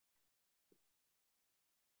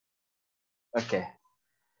Okay.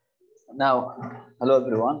 Now, hello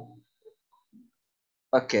everyone.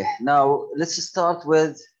 Okay, now let's start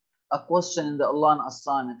with a question in the online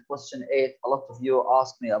assignment, question 8. A lot of you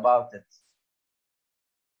asked me about it.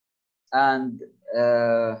 And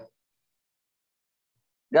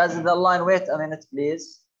guys in the line, wait a minute,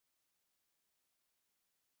 please.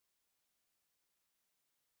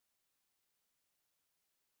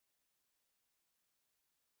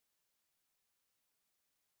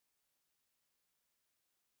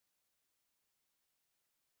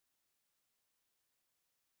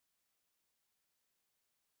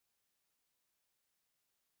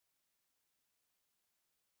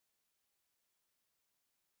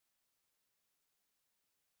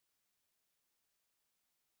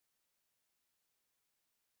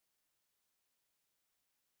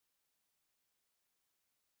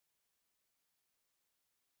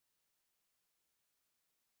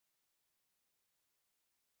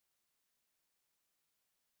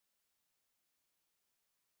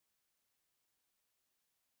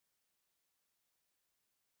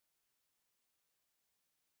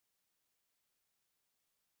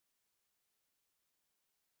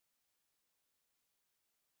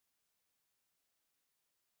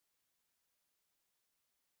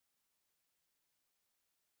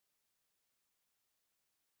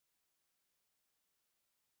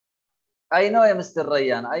 I know, Mr.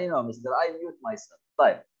 Rayyan. I know, Mr. I mute myself.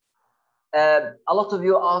 Right. A lot of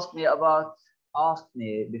you asked me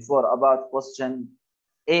before about question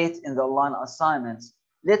 8 in the online assignments.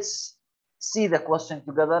 Let's see the question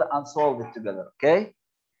together and solve it together. Okay?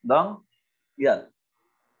 Done? Yeah.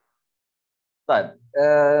 Right.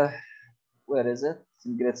 Where is it? It's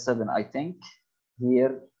in grade 7, I think.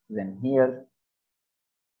 Here, then here,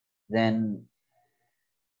 then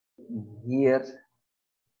here.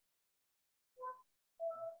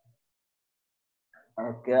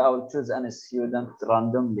 Okay, I will choose any student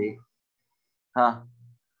randomly. Huh?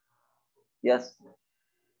 Yes.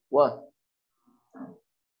 What?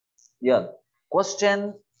 Yeah.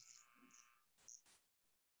 Question.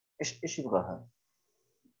 ايش يبغاها؟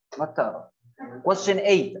 ما تعرف. Question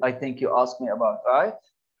 8, I think you asked me about, right?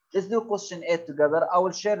 Let's do question 8 together. I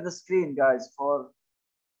will share the screen, guys, for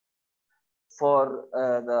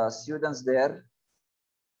the students there.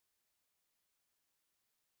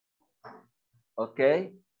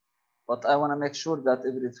 Okay, but I want to make sure that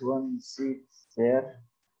everyone sees there.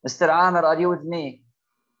 Mr. Amir, are you with me?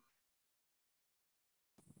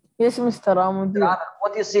 Yes, Mr. Amir,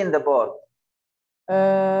 what do you see in the board?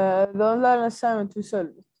 The online assignment we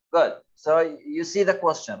solved. Good. So you see the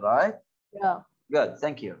question, right? Yeah. Good.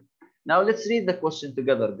 Thank you. Now let's read the question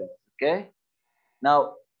together, guys. Okay.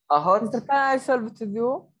 Now, Mr. Can I solve it with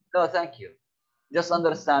you? No, thank you. Just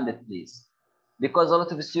understand it, please, because a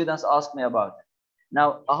lot of students ask me about it.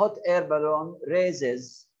 Now, a hot air balloon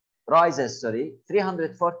rises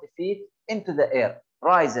 340 feet into the air.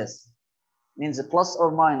 Rises means plus or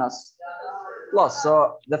minus? Plus.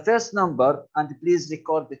 So the first number, and please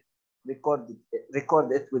record it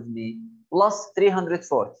with me, plus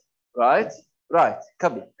 340, right? Right,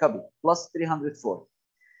 copy, plus 340.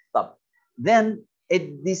 Then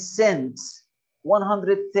it descends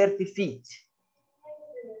 130 feet.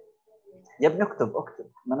 يا ابني اكتب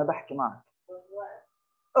ما انا بحكي معك.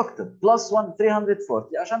 اكتب plus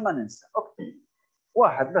 340 عشان ما ننسى. اكتب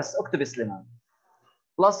واحد بس، اكتب سليمان.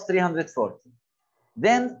 plus 340.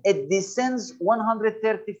 Then it descends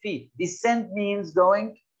 130 feet. Descend means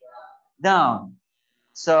going down.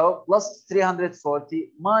 So plus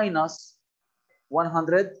 340 minus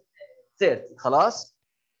 130. خلاص?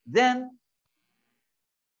 Then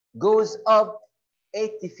goes up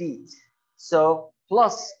 80 feet. So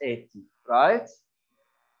plus 80, right?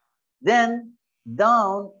 Then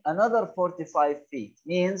down another 45 feet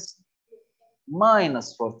means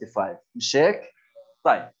minus 45. Check.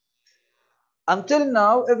 Fine. Until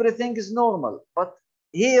now, everything is normal. But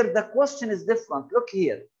here, the question is different. Look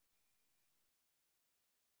here.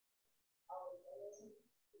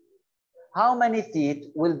 How many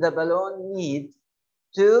feet will the balloon need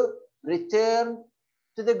to return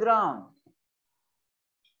to the ground?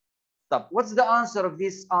 What's the answer of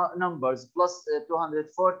these numbers? Plus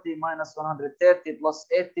 240 minus 130 plus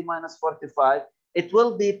 80 minus 45. It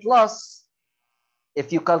will be plus,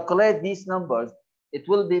 if you calculate these numbers, it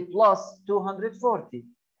will be plus 240.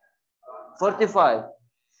 45.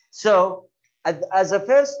 So as a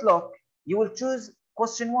first look, you will choose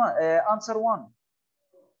question 1, answer 1.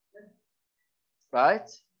 Right?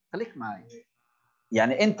 خليك معي.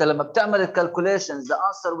 يعني انت لما بتعمل calculations, the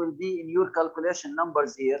answer will be in your calculation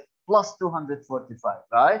numbers here plus 245,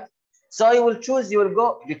 right? So you will choose, you will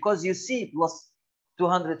go, because you see plus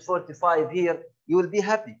 245 here, you will be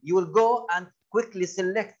happy. You will go and quickly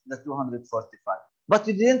select the 245. But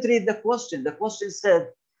you didn't read the question. The question said,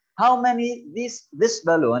 how many this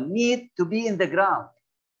balloon need to be in the ground?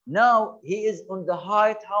 Now he is on the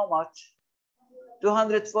height, how much?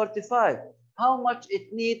 245. How much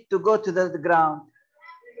it need to go to the ground?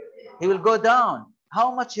 He will go down. How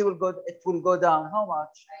much he will go? It will go down. How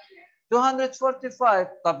much? 245.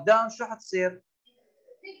 طب down شو حتصير?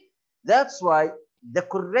 That's why the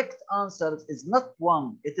correct answer is not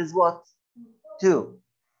 1. It is what? 2.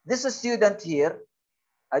 This student here,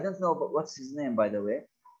 I don't know what's his name, by the way.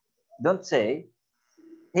 Don't say.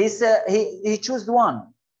 He said he chose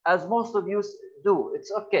 1, as most of you do.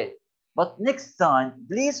 It's okay. But next time,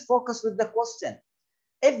 please focus with the question.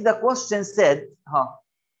 If the question said,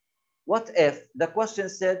 what if the question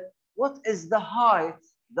said, what is the height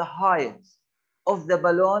of the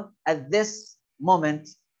balloon at this moment?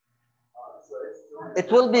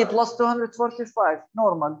 It will be plus 245,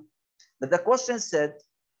 normal. But the question said,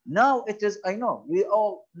 now it is, I know, we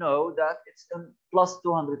all know that it's plus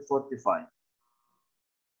 245.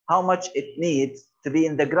 How much it needs to be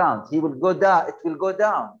in the ground? He will go down, it will go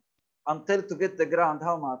down until to get the ground,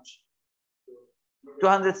 how much?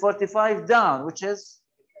 245 down, which is,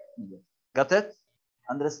 got it?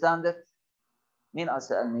 Understand it? مين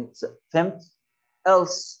أسألني؟ فهمت?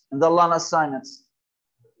 Else in the online assignments.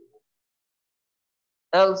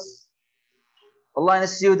 Else, online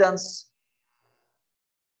students,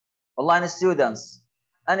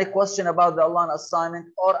 any question about the online assignment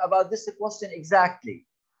or about this question exactly?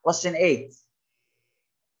 Question 8.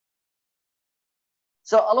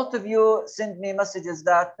 So a lot of you send me messages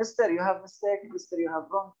that, Mister, you have mistake, Mister, you have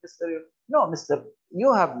wrong, Mister, you... No, Mister,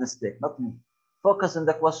 you have mistake, not me. Focus on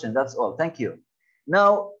the question, that's all. Thank you.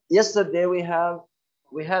 Now, yesterday we had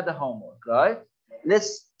a homework, right?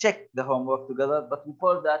 Let's check the homework together. But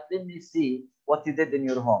before that, let me see what you did in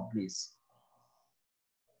your home, please.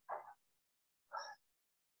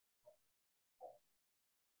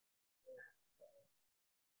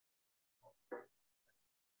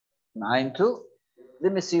 Nine two.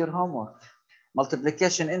 Let me see your homework.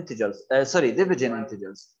 Multiplication integers. Division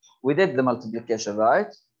integers. We did the multiplication,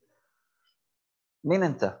 right? مين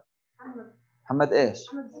أنت؟ محمد إيش؟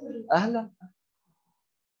 أهلا.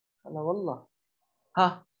 هلا والله.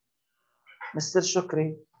 ها. Mr.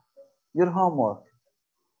 Shukri, your homework.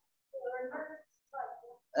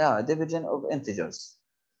 Yeah, division of integers.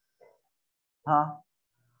 Huh?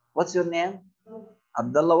 What's your name?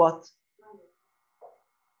 Abdullah what?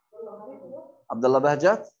 Abdullah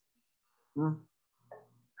Bahjat?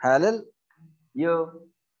 Halil? You?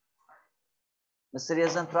 Mr.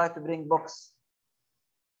 Yazan, try to bring books.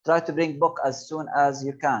 Try to bring book as soon as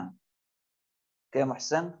you can. Okay,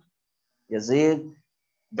 Muhsin? Yazid?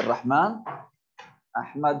 Abdurrahman?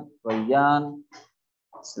 Ahmad? Rayyan?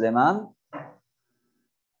 Suleiman?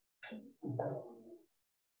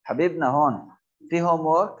 حبيبنا هون في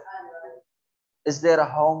homework? Is there a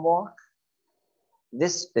homework?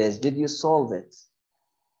 This page, did you solve it?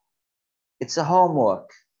 It's a homework.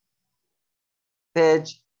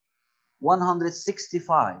 Page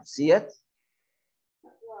 165. See it?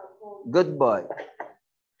 Good boy.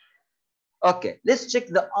 Okay, let's check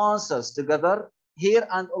the answers together here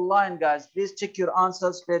and online, guys. Please check your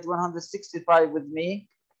answers, page 165 with me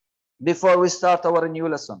before we start our new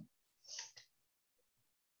lesson.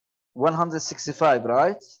 165,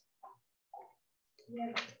 right?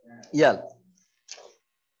 Yeah.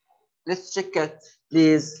 Let's check it,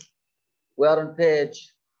 please. We are on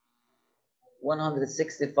page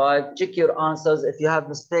 165. Check your answers. If you have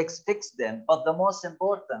mistakes, fix them. But the most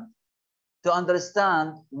important, to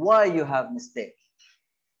understand why you have mistake.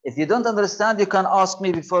 If you don't understand, you can ask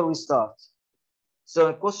me before we start.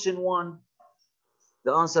 So question 1,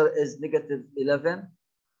 the answer is -11.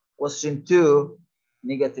 Question 2,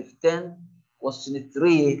 -10. Question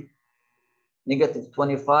 3,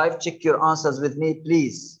 -25. Check your answers with me,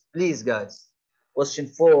 please. Please, guys. Question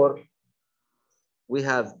 4, we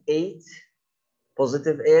have 8,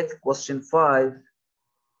 +8. Question 5,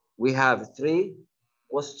 we have 3.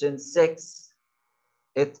 Question 6,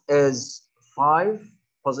 it is 5,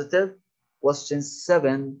 positive. Question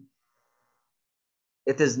 7,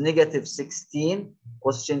 it is -16.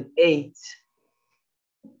 Question 8,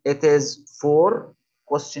 it is 4.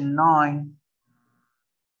 Question 9,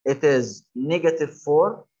 it is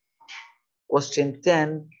 -4. Question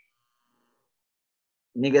 10,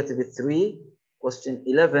 -3. Question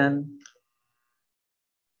 11,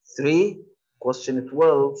 3. Question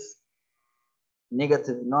 12,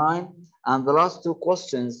 -9. And the last two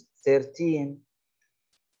questions, 13,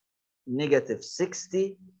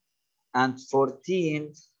 -60. and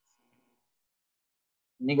 14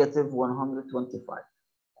 negative 125.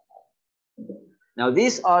 Now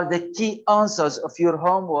these are the key answers of your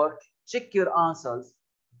homework. Check your answers.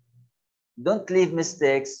 Don't leave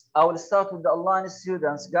mistakes. I will start with the online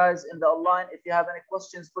students. Guys, in the online, if you have any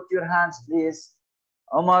questions, put your hands, please.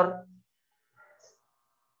 Omar.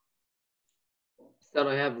 Sir,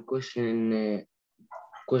 I have a question.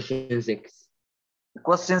 Question 6.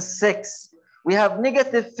 Question 6. We have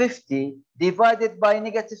negative 50 divided by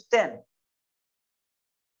negative 10.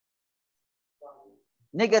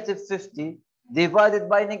 Negative 50 divided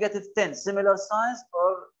by negative 10. Similar signs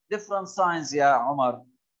or different signs, yeah, Omar?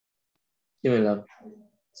 Similar.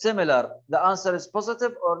 Similar. The answer is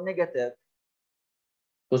positive or negative?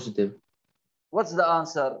 Positive. What's the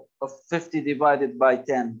answer of 50 divided by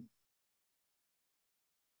 10?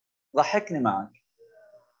 ضحكني معك.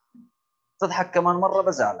 تضحك كمان مرة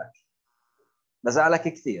بزعلك. بزعلك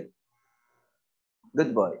كثير.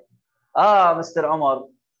 Good boy. Mr. Omar.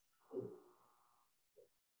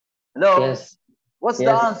 Hello. Yes. What's Yes.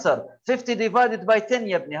 the answer? 50 divided by 10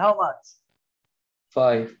 يا ابني. How much?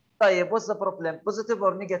 5. طيب, what's the problem? Positive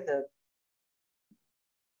or negative?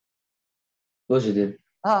 Positive.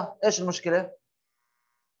 ايش المشكلة?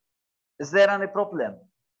 Is there any problem?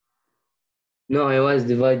 No, I was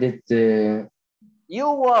divided.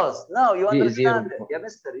 You was. Now you understand Zero. it. Yeah,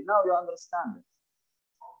 mister. Now you understand it.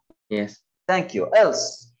 Yes. Thank you.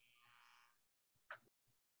 Else,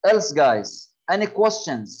 guys, any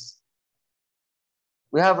questions?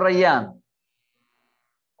 We have Rayyan.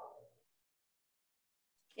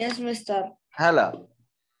 Yes, Mister. Hello.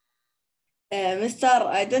 Mister,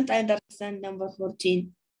 I don't understand number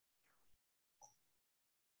 14.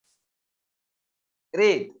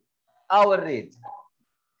 Read. I will read.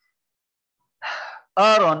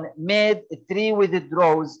 Aaron made 3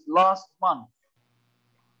 withdrawals last month.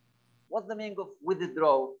 What's the meaning of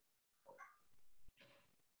withdraw?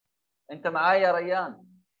 أنت معايا يا ريان؟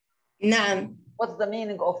 نعم. What's the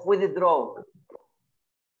meaning of withdraw?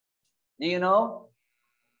 Do you know?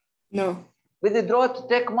 No. Withdraw to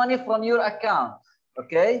take money from your account.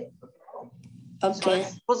 Okay? Okay.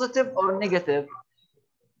 So positive or negative?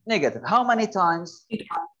 Negative. How many times?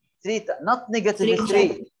 3. Not negative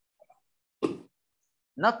 3.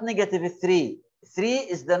 Not negative 3. 3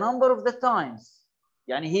 is the number of the times.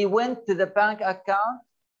 Yani he went to the bank account,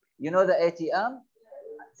 you know the ATM,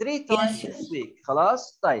 3 times this week.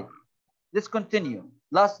 خلاص? طيب. Let's continue.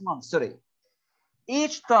 Last month, sorry.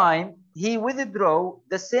 Each time he withdraw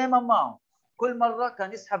the same amount. كل مرة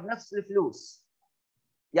كان يسحب نفس الفلوس.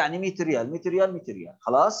 يعني 100 ريال 100 ريال 100 ريال.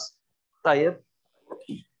 خلاص؟ طيب.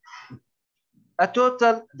 The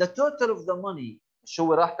total of the money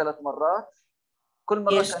شو راح 3 مرات. كل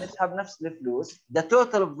مرة كان يسحب نفس الفلوس. The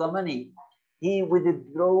total of the money he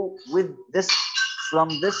withdraw with this from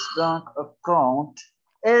this bank account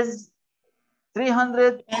is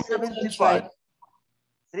 375.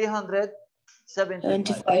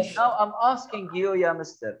 375. Now I'm asking you, yeah,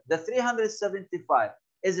 mister, the 375,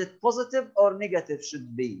 is it positive or negative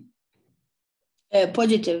should be?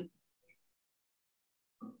 Positive.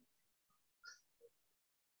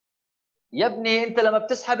 يا ابني انت لما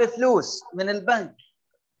بتسحب فلوس من البنك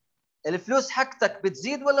الفلوس حقتك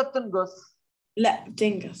بتزيد ولا بتنقص؟ لا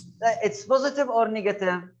بتنقص. It's positive or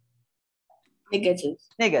negative? Negative.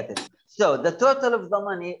 Negative. So the total of the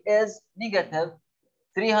money is negative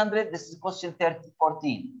 300. This is question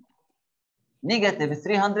 14. Negative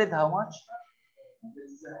 300, how much?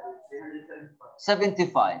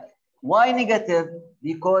 75. Why negative?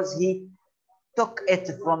 Because he took it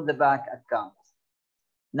from the bank account.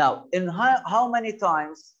 Now, in how many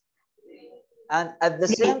times? And at the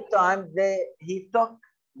same time, he took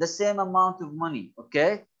the same amount of money,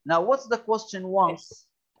 okay? Now, what's the question once?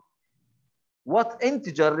 What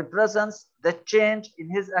integer represents the change in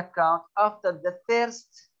his account after the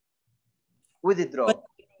first withdrawal?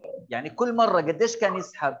 يعني كل مرة قديش كان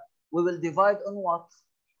يسحب? We will divide on what?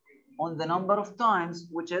 On the number of times,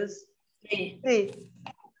 which is 3.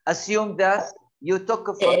 Assume that you took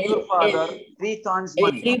from your father 3 times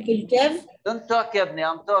money. 3 positive. Don't talk, Yabni,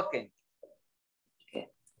 I'm talking. Okay.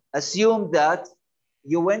 Assume that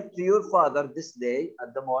you went to your father this day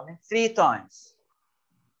at the morning 3 times.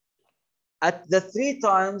 At the 3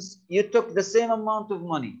 times, you took the same amount of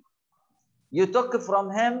money. You took from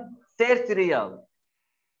him 30 riyal.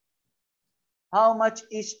 How much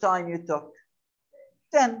each time you took?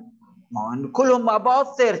 10. كلهم مع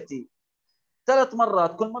بعض 30. 3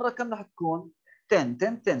 مرات كل مرة كم رح تكون؟ 10,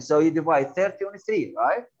 10, 10. So you divide 30 on 3,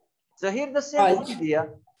 right? So here the same idea.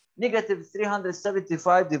 Negative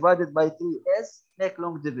 375 divided by 3 is make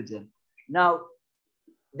long division. Now,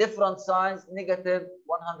 different signs, negative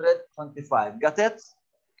 125. Got it?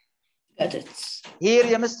 Got it. Here,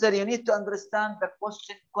 yeah, mister, you need to understand the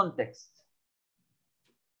question context.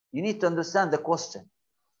 You need to understand the question,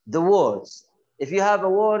 the words. If you have a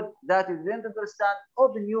word that you didn't understand,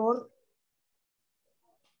 open your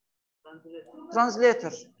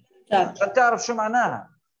translator. عشان تعرف شو معناها.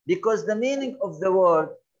 Because the meaning of the word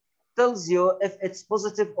tells you if it's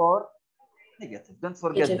positive or negative. Don't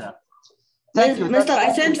forget that. Thank you. Mister,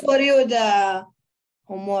 I sent for you the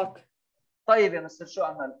homework. طيب يا مستر شو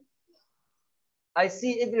عمل؟ I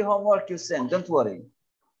see every homework you send. Don't worry.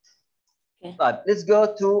 Okay. طيب, let's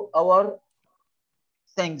go to our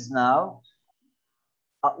things now.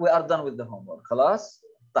 We are done with the homework. خلاص؟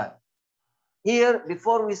 طيب. Here,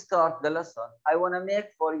 before we start the lesson, I want to make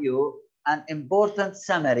for you an important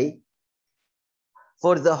summary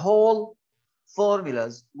for the whole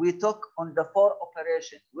formulas we took on the 4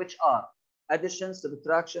 operations, which are addition,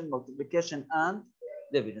 subtraction, multiplication, and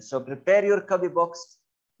division. So prepare your copybox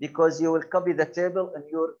because you will copy the table in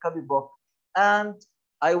your copybook. And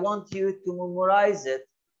I want you to memorize it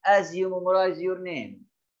as you memorize your name.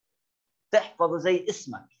 تحفظ زي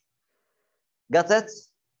اسمك. Got it?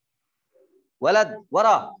 ولد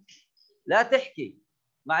وراء لا تحكي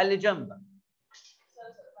مع اللي جنبك.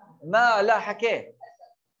 لا حكيت.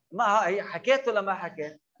 ما هي حكيت ولا ما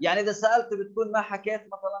حكيت؟ يعني إذا سألت بتكون ما حكيت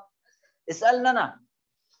مثلا. اسألنا أنا.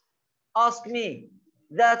 Ask me.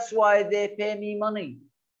 That's why they pay me money.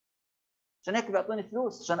 عشان هيك بيعطوني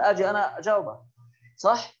فلوس عشان أجي أنا أجاوبها.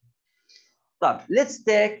 صح؟ طيب, let's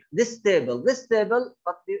take this table. This table,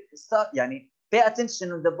 but start يعني pay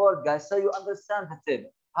attention on the board, guys, so you understand the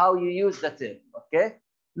table. How you use the table, okay?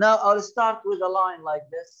 Now I'll start with a line like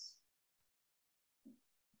this.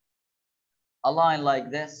 A line like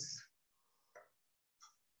this.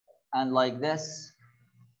 And like this.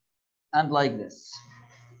 And like this.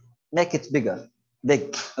 Make it big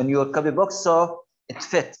on your copybox so it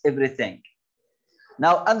fits everything.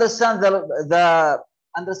 Now understand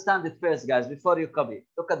understand it first, guys, before you copy.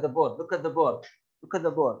 Look at the board. Look at the board. Look at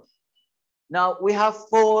the board. Now we have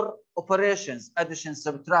 4 operations: addition,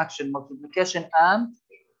 subtraction, multiplication, and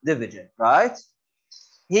division, right?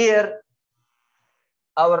 Here,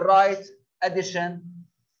 I will write addition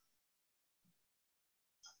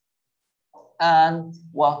and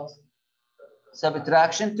what?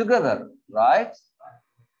 Subtraction together, right?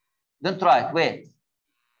 Don't write, wait.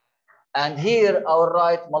 And here I will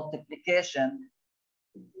write multiplication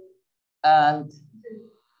and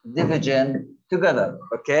division together,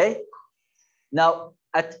 okay? Now,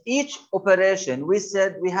 at each operation, we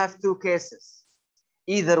said we have 2 cases.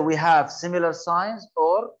 Either we have similar signs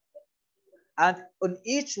and on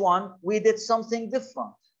each one, we did something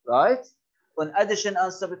different, right? On addition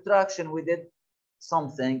and subtraction, we did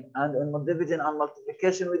something, and on division and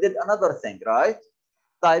multiplication, we did another thing, right?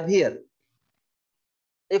 Type here.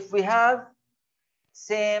 If we have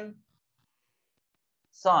same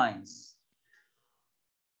signs,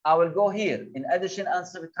 I will go here in addition and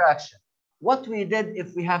subtraction. What we did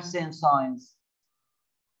if we have same signs?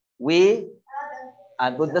 We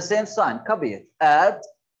and put the same sign, copy it, add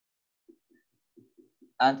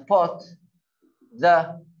and put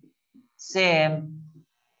the same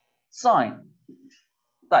sign.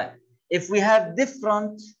 Right. If we have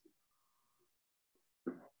different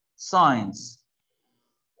signs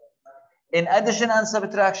in addition and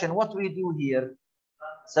subtraction, what we do here?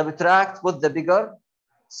 Subtract with the bigger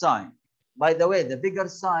sign. By the way, the bigger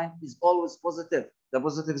sign is always positive. The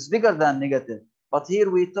positive is bigger than negative. But here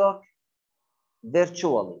we talk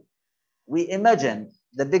virtually. We imagine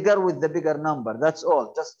the bigger with the bigger number. That's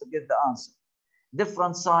all, just to get the answer.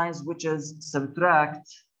 Different signs, which is subtract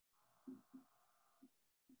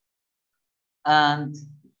and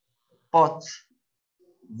put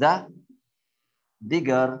the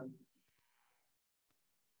bigger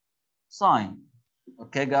sign.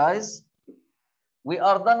 Okay, guys? We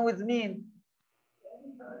are done with mean.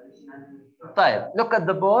 طيب, look at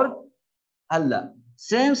the board. هلا,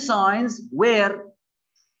 same signs where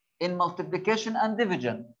in multiplication and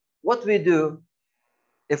division. What we do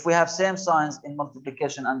if we have same signs in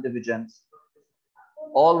multiplication and division?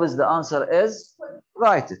 Always the answer is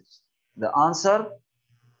write it. The answer,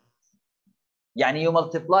 يعني you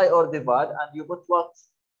multiply or divide and you put what?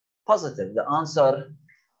 Positive. The answer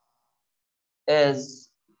is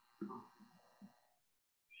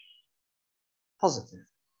positive.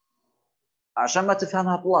 عشان ما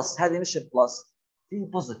تفهمها بلس، هذه مش بلس،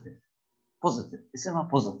 في positive اسمها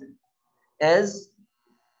positive is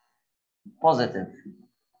positive.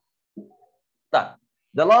 طيب,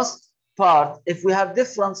 the last part, if we have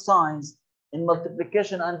different signs in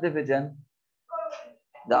multiplication and division,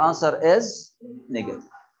 The answer is negative.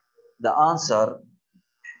 The answer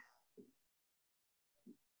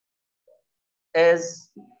is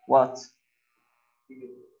what?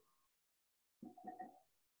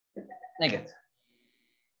 Negative.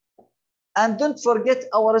 And don't forget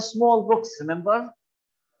our small box, remember?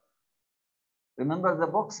 Remember the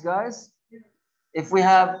box, guys? If we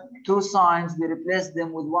have two signs, we replace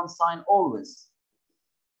them with one sign always.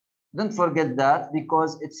 Don't forget that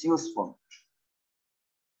because it's useful.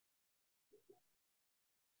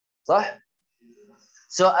 صح?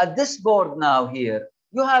 So at this board now here,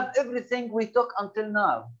 you have everything we took until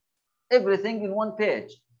now. Everything in one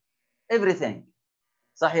page. Everything.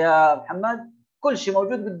 صح يا محمد؟ كل شيء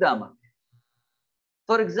موجود قدامك.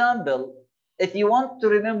 For example, if you want to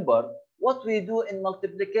remember what we do in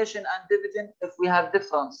multiplication and division if we have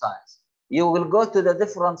different signs, you will go to the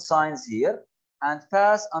different signs here and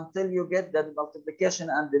pass until you get the multiplication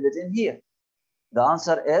and division here. The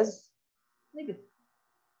answer is negative.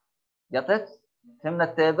 Get it?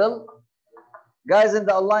 فهمنا التable? Guys in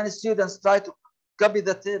the online students, try to copy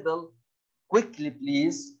the table quickly,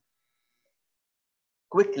 please.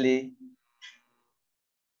 Quickly.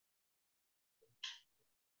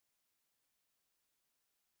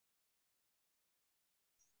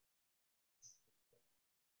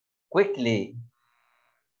 Quickly.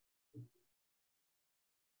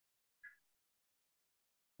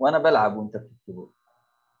 وانا بلعب وانت بتكتبوا.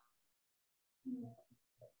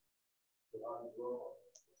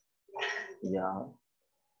 يا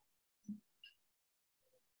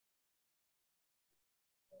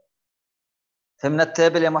فهمنا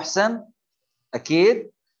التابل يا محسن؟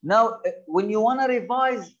 اكيد. Now when you want to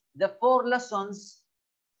revise the four lessons,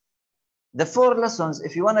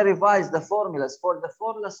 if you want to revise the formulas for the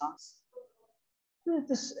 4 lessons,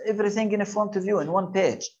 this everything in front of you in one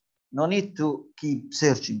page. No need to keep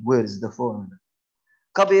searching where is the formula.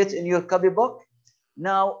 Copy it in your copybook.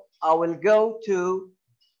 Now I will go to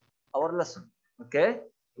our lesson, okay,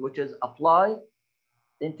 which is apply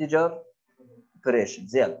integer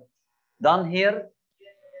operations. Yeah, done here.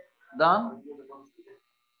 Done.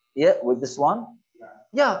 Yeah, with this one.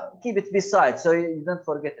 Yeah, keep it beside so you don't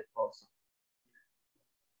forget it also.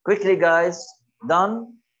 Quickly, guys.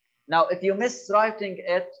 Done. Now, if you miss writing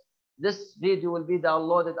it, this video will be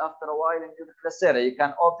downloaded after a while in your Classera. You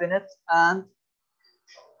can open it and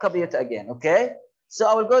copy it again, okay? So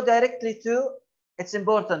I will go directly to, it's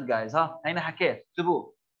important, guys. Huh? I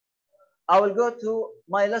will go to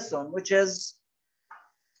my lesson, which is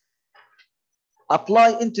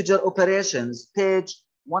apply integer operations, page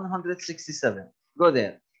 167. Go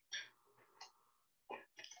there.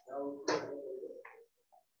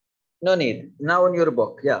 No need. Now in your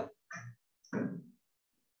book, yeah.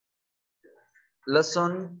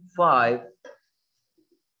 Lesson 5.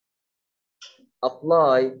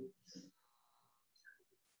 Apply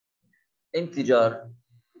integer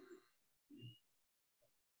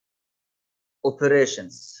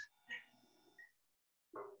operations.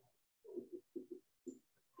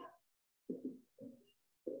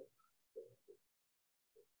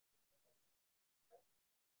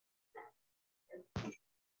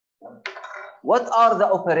 What are the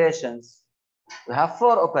operations? We have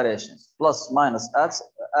 4 operations: plus, minus,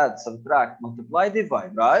 add, subtract, multiply,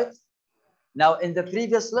 divide, right? Now, in the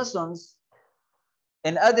previous lessons,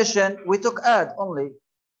 in addition, we took add only.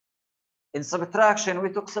 In subtraction, we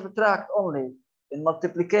took subtract only. In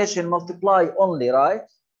multiplication, multiply only, right?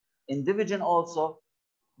 In division also,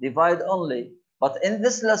 divide only. But in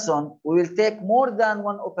this lesson, we will take more than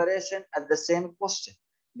one operation at the same question.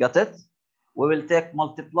 Got it? We will take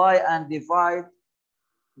multiply and divide,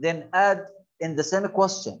 then add in the same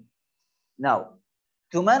question. Now,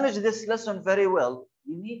 to manage this lesson very well,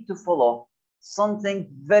 you need to follow something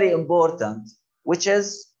very important, which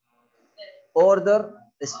is order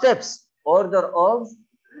steps. Order of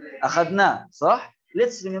أخذنا صح?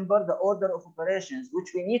 Let's remember the order of operations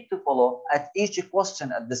which we need to follow at each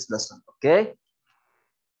question at this lesson, okay?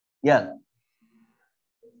 Yeah.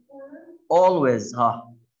 Always,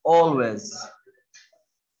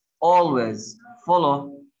 always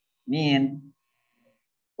follow mean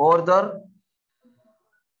order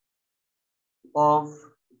of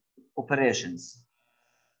operations.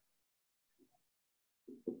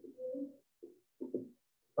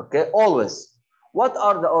 Okay, always. What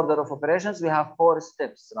are the order of operations? We have 4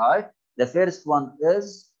 steps, right? The first one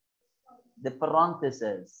is the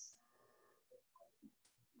parentheses.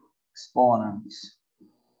 Exponents.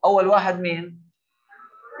 أول واحد مين؟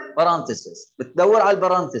 parentheses. بتدور على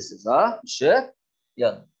البارنتسز، ها؟ مش هيك؟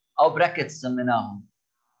 يلا. أو brackets سميناهم.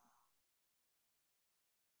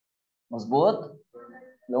 مظبوط؟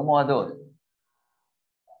 اللي هم هذول.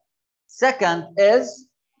 Second is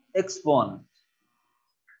exponent.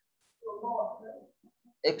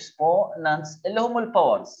 Exponents اللي هم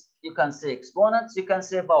الباورز. You can say exponents, you can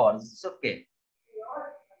say powers. It's okay.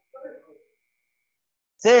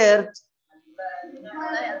 Third,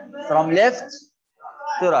 from left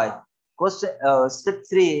to right. Question step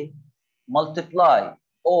 3, multiply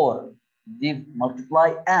or multiply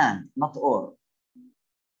and, not or.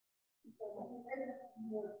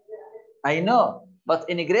 I know, but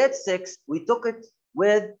in grade 6 we took it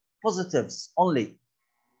with positives only.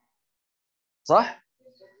 صح?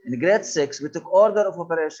 In grade 6 we took order of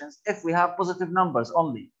operations if we have positive numbers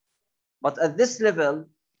only. But at this level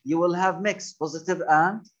you will have mixed positive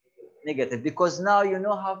and negative, because now you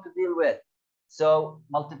know how to deal with. So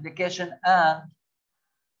multiplication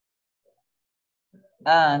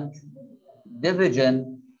and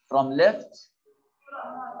division from left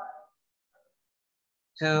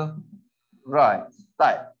to right.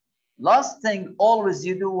 Right. Last thing, always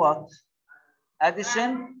you do what?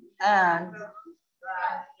 Addition and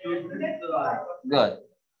good.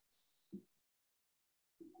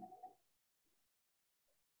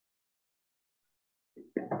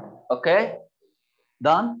 Okay,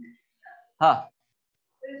 done. ها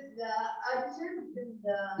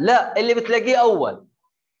لا اللي بتلاقيه اول.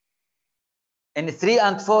 In 3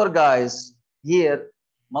 and 4 guys here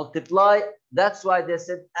multiply, that's why they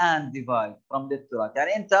said and divide from left to right.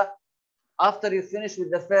 يعني انت after you finish with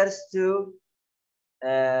the first 2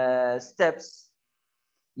 steps,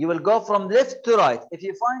 you will go from left to right. If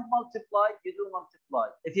you find multiply, you do multiply.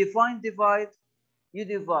 If you find divide, you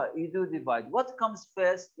do divide. What comes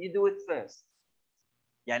first, you do it first.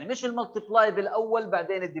 يعني مش الملتبلاي بالاول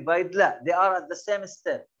بعدين الديفايد، لا، they are at the same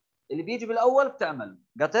step. اللي بيجي بالاول بتعمل.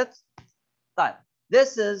 Got it? طيب,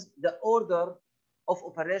 this is the order of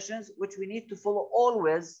operations which we need to follow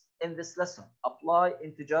always in this lesson. Apply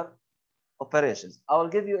integer operations. I will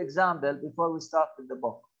give you example before we start with the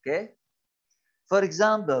book. Okay? For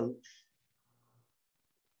example,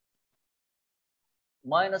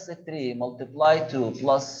 -3 multiply 2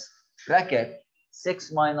 plus bracket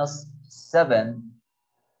 6 minus 7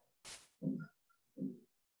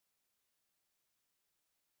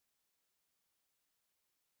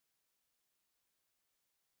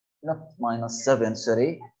 not -7,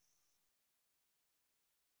 sorry.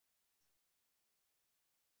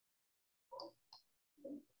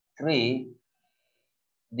 -3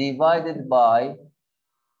 divided by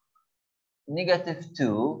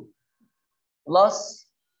 -2 plus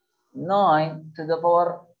 9 to the power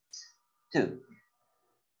 2.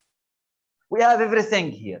 We have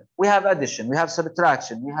everything here. We have addition, we have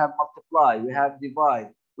subtraction, we have multiply, we have divide,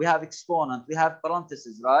 we have exponent, we have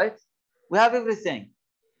parentheses, right? We have everything.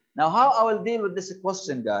 Now, how I will deal with this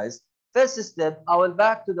question, guys? First step, I will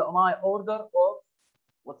back to my order of,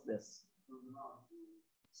 what's this?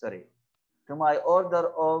 Sorry. To my order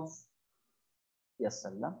of, yes,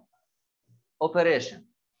 salam, operation.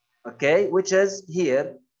 Okay, which is here.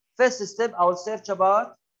 First step, I will search about,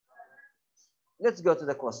 let's go to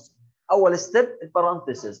the question. Our step in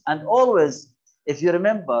parentheses. And always, if you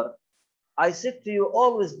remember, I said to you,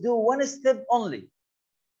 always do one step only.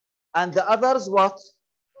 And the others, what?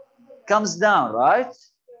 Comes down, right?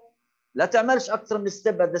 لا تعملش أكثر من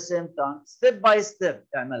step at the same time. Step by step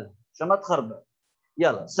اعملها عشان ما تخربط.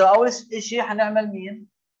 يلا. So أول شيء حنعمل مين؟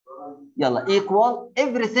 يلا equal.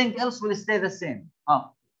 Everything else will stay the same.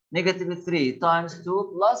 -3 times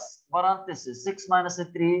 2 plus parenthesis 6 minus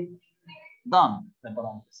 3 done the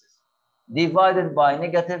parenthesis divided by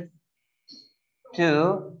 -2.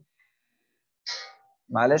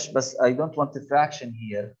 معلش بس I don't want a fraction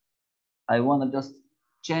here. I want to just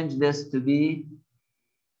change this to be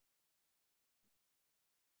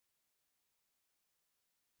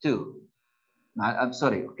two. I'm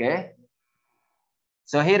sorry, okay?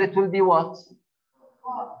 So here it will be what?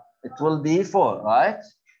 It will be 4, right?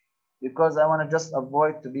 Because I want to just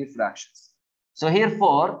avoid to be fractions. So here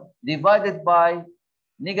 4 divided by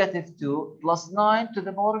 -2 plus 9 to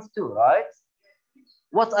the power of 2, right?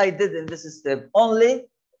 What I did in this step, only.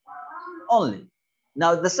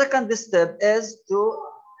 Now the second step is to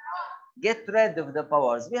get rid of the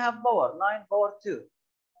powers. We have power, 9 power 2.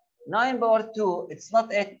 9 power 2, it's not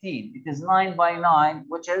 18, it is 9 by 9,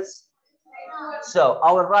 which is, so I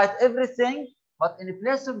will write everything, but in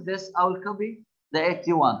place of this, I will copy the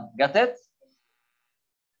 81. Got it?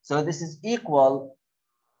 So this is equal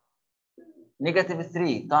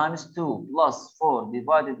 -3 times 2 plus 4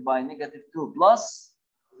 divided by -2 plus.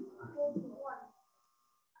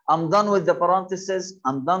 I'm done with the parentheses.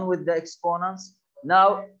 I'm done with the exponents. Now,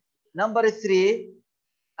 number 3,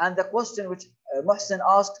 and the question which Muhsin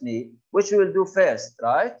asked me, which we will do first,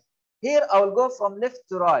 right? Here I will go from left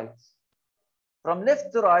to right. From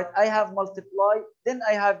left to right, I have multiply, then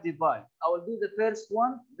I have divide. I will do the first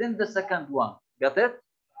one, then the second one. Got it?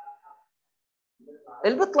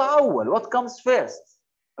 اللي بيطلع أول. What comes first?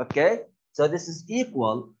 Okay? So this is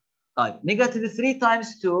equal. Negative 3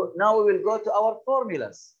 times 2. Now we will go to our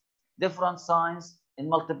formulas. Different signs in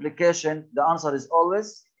multiplication. The answer is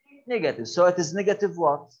always negative. So it is negative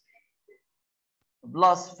what?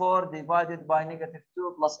 Plus 4 divided by negative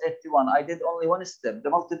 2 plus 81. I did only one step, the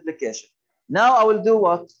multiplication. Now I will do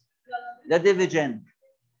what? The division.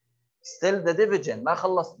 Still the division. ما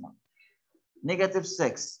خلصنا. Negative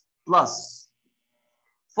 6 plus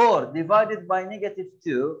 4 divided by negative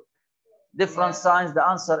 2. Different signs. The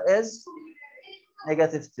answer is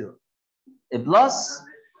negative 2. A plus.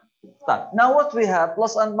 Now what we have?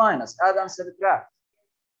 Plus and minus. Add and subtract.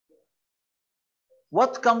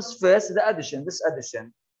 What comes first? The addition. This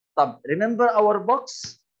addition. Remember our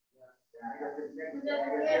box?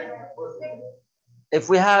 If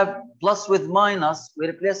we have plus with minus, we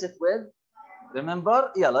replace it with,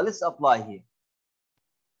 remember? Yeah, let's apply here.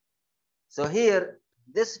 So here,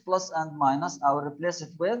 this plus and minus, I will replace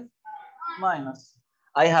it with minus.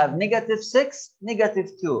 I have negative 6,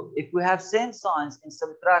 negative 2. If we have same signs in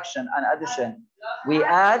subtraction and addition, we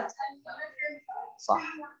add, صح.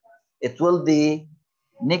 It will be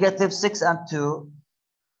negative 6 and 2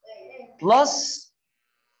 plus,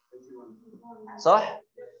 صح.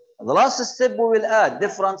 The last step we will add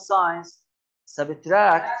different signs,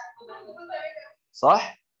 subtract, صح.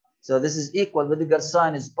 So this is equal, the bigger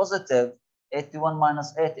sign is positive, 81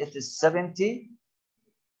 minus 8, it is 70.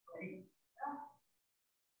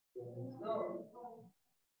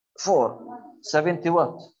 Four, 70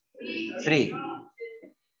 what? 3.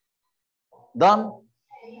 Done,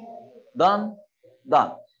 done,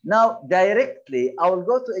 done. Now directly, I will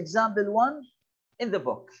go to example 1 in the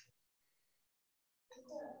book.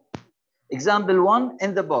 Example 1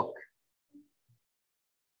 in the book.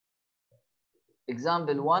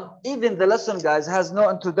 Example 1, even the lesson, guys, has no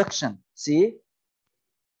introduction. See?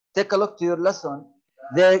 Take a look to your lesson.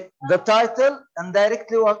 The title and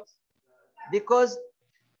directly what? Because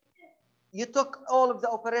you took all of the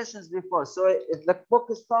operations before. So the book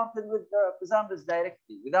started with the examples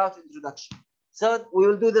directly, without introduction. So we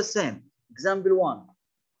will do the same. Example 1.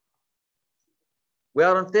 We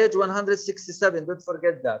are on page 167. Don't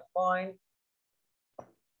forget that.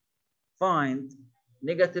 Find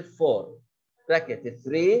negative 4, bracket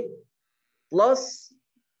 3, plus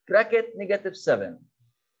bracket negative 7.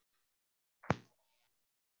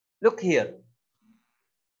 Look here.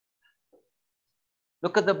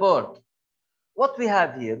 Look at the board. What we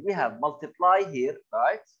have here? We have multiply here,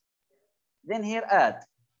 right? Then here add.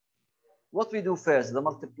 What we do first, the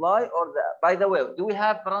multiply or the, by the way, do we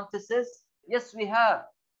have parentheses? Yes, we have.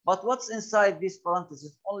 But what's inside these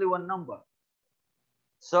parentheses? Only one number.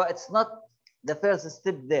 So it's not the first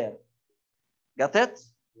step there. Got it?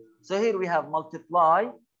 So here we have multiply,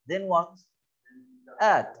 then what?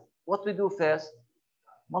 Add. What we do first?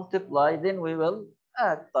 Multiply, then we will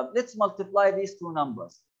add. Let's multiply these two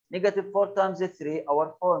numbers. Negative 4 times 3,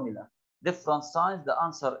 our formula. Different signs, the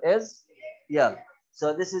answer is, yeah.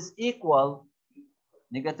 So this is equal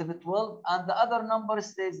negative 12, and the other number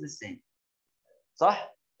stays the same. صح?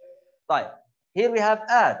 طيب. Here we have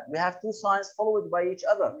add. We have two signs followed by each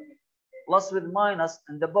other. Plus with minus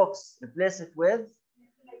in the box. Replace it with.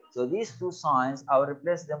 So these two signs, I will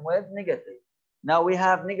replace them with negative. Now we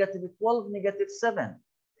have negative 12, negative 7.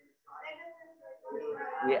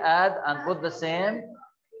 We add and put the same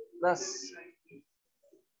plus.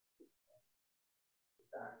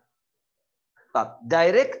 But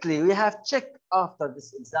directly, we have check after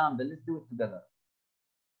this example. Let's do it together.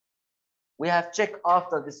 We have check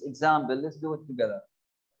after this example. Let's do it together.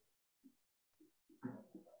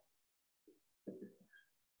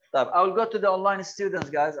 I will go to the online students,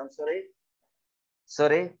 guys. I'm sorry.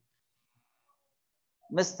 Sorry.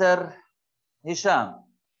 Mr. Hisham.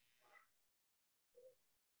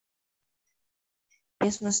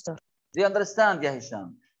 Yes, mister. Do you understand, ya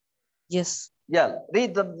Hisham? Yes. Yeah.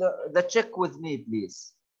 Read the check with me,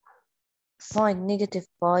 please. Find negative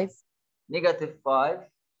 5. Negative 5.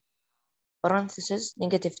 Parentheses,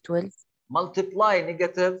 negative 12. Multiply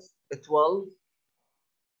negative 12.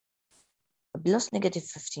 Plus negative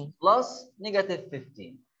 15. Plus negative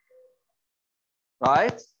 15.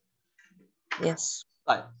 Right? Yes.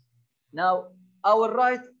 Right. Now, I will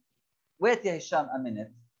write, wait, ya Hisham, a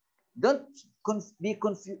minute. Don't be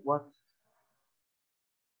confused. What?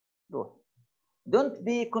 Don't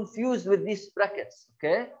be confused with these brackets,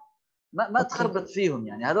 okay? ما تخربط فيهم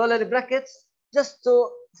يعني. هذول البراكتس just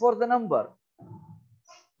for the number.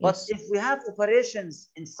 But Yes. if we have operations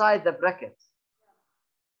inside the bracket,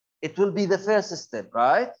 it will be the first step,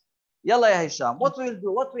 right? Yalla ya Hisham. What we'll do,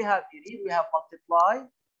 what we have here, we have multiply,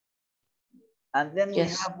 and then we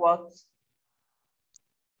Yes. have what?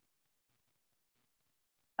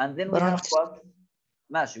 And then we have Parentheses. what?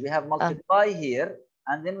 Mashi, we have multiply here,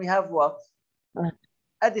 and then we have what?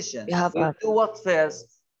 Addition. We have We'll do what first?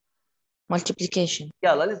 multiplication.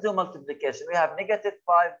 Yeah, let's do multiplication. We have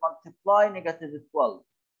 -5 multiply -12.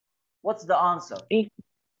 What's the answer?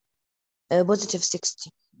 Positive 60.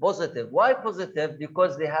 Positive. Why positive?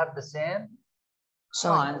 Because they have the same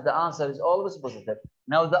Sign. signs. The answer is always positive.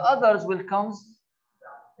 Now the others will come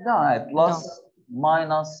down, plus,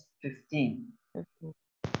 minus 15.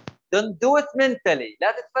 Don't do it mentally. لا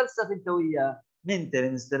تتفلسف انت وياه. mentally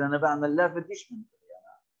مستر انا بعمل لا بديش mentally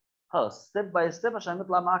انا. خلاص step by step عشان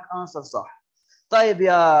يطلع معك answer صح. طيب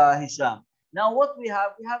يا هشام. Now what we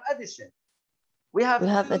have addition. We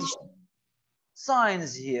have addition.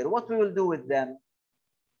 signs here. What we will do with them?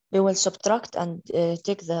 We will subtract and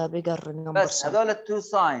take the bigger number. بس هذول two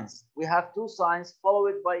signs. We have two signs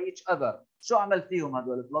followed by each other. شو عمل فيهم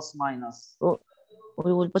هذول plus minus?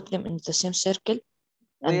 We will put them in the same circle.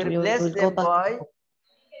 We and replace will them go back by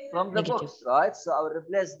from the negative. box, right? So I will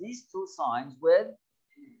replace these two signs with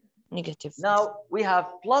Negative. now we have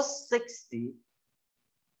plus 60,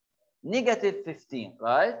 negative 15,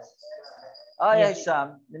 right? Yes. Hisham,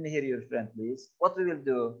 let me hear your friend, please. What we will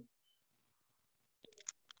do?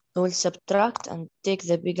 We will subtract and take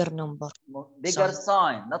the bigger number. Bigger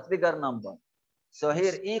sign, not bigger number. So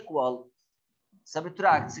here equal,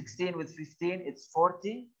 subtract 16 with 15, it's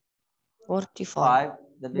 40. 45.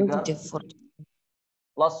 The bigger. Positive 40.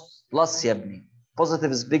 Plus يا ابني.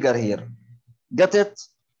 Positive is bigger here. Get it?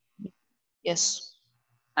 Yes.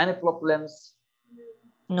 Any problems?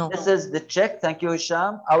 No. This is the check. Thank you,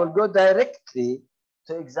 Hisham. I will go directly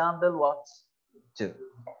to example what? 2.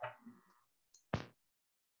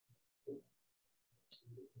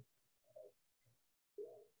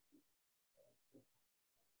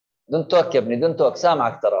 Don't talk يا ابني. Don't talk.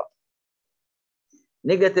 سامعك ترى.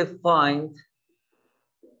 Negative find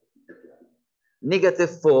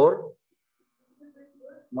 -4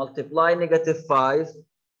 multiply -5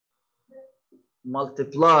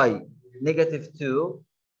 multiply -2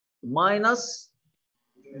 minus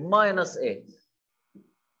 -8.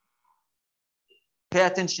 Pay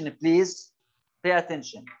attention, please. Pay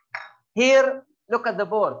attention. Here, look at the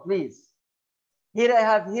board, please. Here I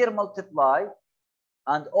have here multiply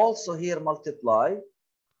and also here multiply.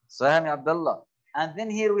 Saham Abdullah. And then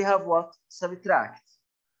here we have what? Subtract.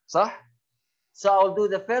 صح? So I'll do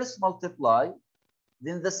the first multiply,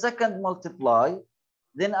 then the second multiply,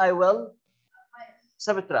 then I will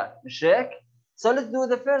subtract. مش هيك? So let's do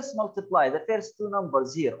the first multiply, the first two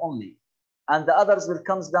numbers here only. And the others will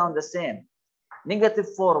come down the same.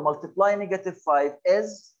 -4 multiply -5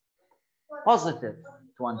 is positive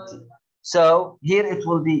 20. So here it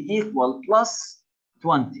will be equal plus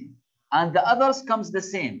 20. And the others comes the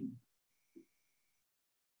same.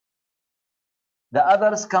 The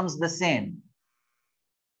others comes the same.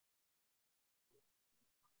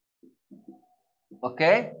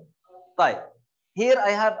 Okay? Right. Here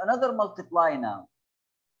I have another multiply now.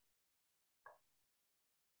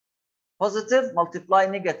 Positive multiply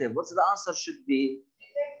negative. What's the answer should be?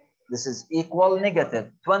 This is equal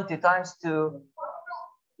negative. 20 times 2.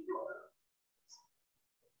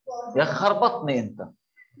 يا خربطني انت.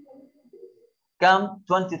 كم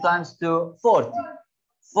 20 times 2 40.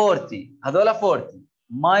 40 هذول 40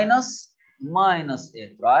 minus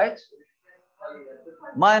 8, right?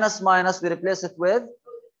 Minus we replace it with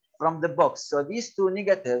from the box. So these two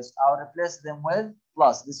negatives, I'll replace them with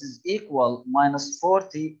plus. This is equal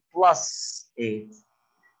 -40 plus 8.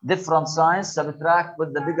 Different signs, subtract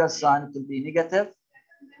with the bigger sign, it will be negative.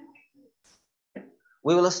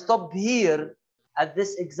 We will stop here at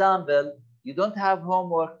this example. You don't have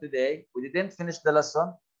homework today. We didn't finish the lesson.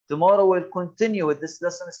 Tomorrow we'll continue with this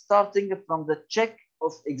lesson starting from the check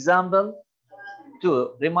of example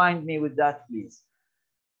 2. Remind me with that, please.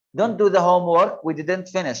 Don't do the homework. We didn't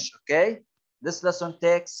finish, okay? This lesson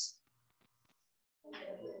takes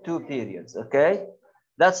 2 periods, okay?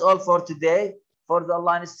 That's all for today. For the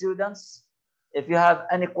online students, if you have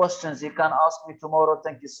any questions, you can ask me tomorrow.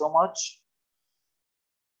 Thank you so much.